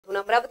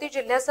अमरावती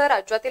जिल्ह्यासह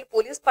राज्यातील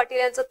पोलीस पाटील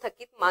यांचं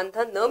थकीत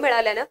मानधन न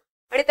मिळाल्यानं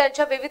आणि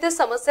त्यांच्या विविध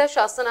समस्या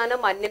शासनानं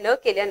मान्य न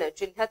केल्यानं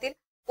जिल्ह्यातील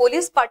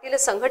पोलीस पाटील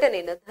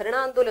संघटनेनं धरणं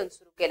आंदोलन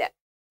सुरू केलं।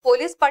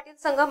 पोलीस पाटील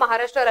संघ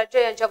महाराष्ट्र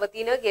राज्य यांच्या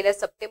वतीनं गेल्या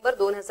सप्टेंबर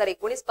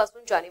 2019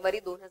 पासून जानेवारी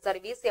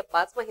 2020 या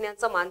 5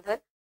 महिन्यांचं मानधन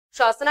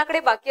शासनाकडे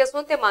बाकी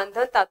असून ते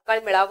मानधन तात्काळ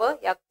मिळावं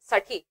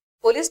यासाठी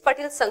पोलीस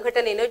पाटील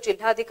संघटनेनं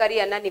जिल्हाधिकारी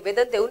यांना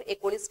निवेदन देऊन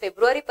 19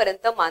 फेब्रुवारी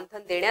पर्यंत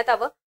मानधन देण्यात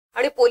यावं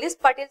आणि पोलीस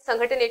पाटील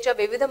संघटनेच्या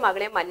विविध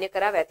मागण्या मान्य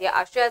कराव्यात या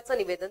आशयाचं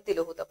निवेदन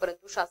दिलं होतं।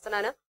 परंतु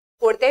शासनानं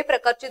कोणत्याही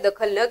प्रकारची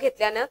दखल न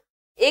घेतल्यानं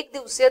एक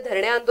दिवसीय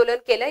धरणे आंदोलन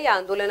केलं। या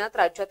आंदोलनात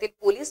राज्यातील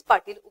पोलीस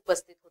पाटील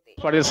उपस्थित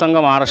होते। पाटील संघ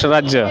महाराष्ट्र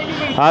राज्य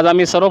आज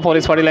आम्ही सर्व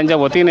पोलीस पाटीलांच्या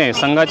वतीने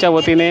संघाच्या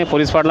वतीने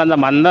पोलीस पाटलांचा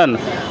मानधन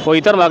व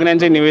इतर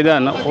मागण्यांचे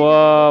निवेदन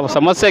व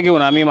समस्या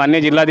घेऊन आम्ही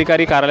मान्य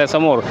जिल्हाधिकारी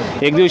कार्यालयासमोर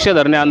एक दिवसीय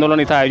धरणे आंदोलन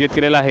इथं आयोजित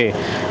केलेलं आहे।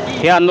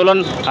 हे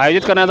आंदोलन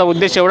आयोजित करण्याचा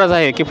उद्देश एवढाच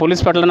आहे की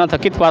पोलीस पाटलांना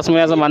थकीत 5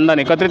 महिन्याचं मानधन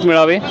एकत्रित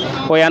मिळावे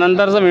व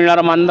यानंतरचं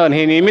मिळणारं मानधन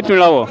हे नियमित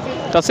मिळावं।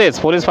 तसेच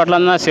पोलीस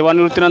पाटलांना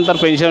सेवानिवृत्तीनंतर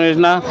पेन्शन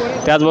योजना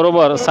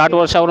त्याचबरोबर 60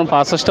 वर्षावरून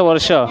 65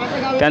 वर्ष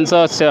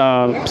त्यांचं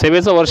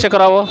सेवेचं वर्ष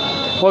करावं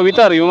व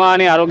इतर विमा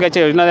आणि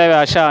आरोग्याच्या योजना द्याव्या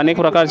अशा अनेक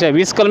प्रकारच्या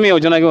 20 कलमी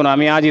योजना घेऊन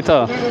आम्ही आज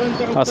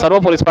इथं सर्व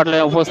पोलीस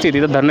पाटलांना उपस्थित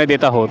इथं धरणे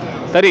देत आहोत।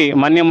 तरी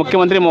माननीय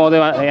मुख्यमंत्री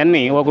महोदय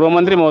यांनी व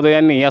गृहमंत्री महोदय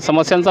यांनी या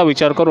समस्यांचा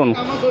विचार करून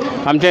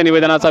आमच्या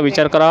निवेदनाचा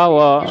विचार करा व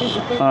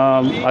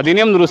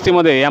अधिनियम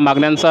दुरुस्तीमध्ये या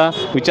मागण्यांचा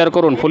विचार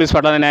करून पोलीस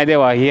पाटलांना न्याय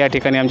द्यावा ही या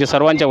ठिकाणी आमच्या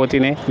सर्वांच्या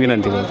वतीने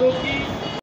विनंती करतो।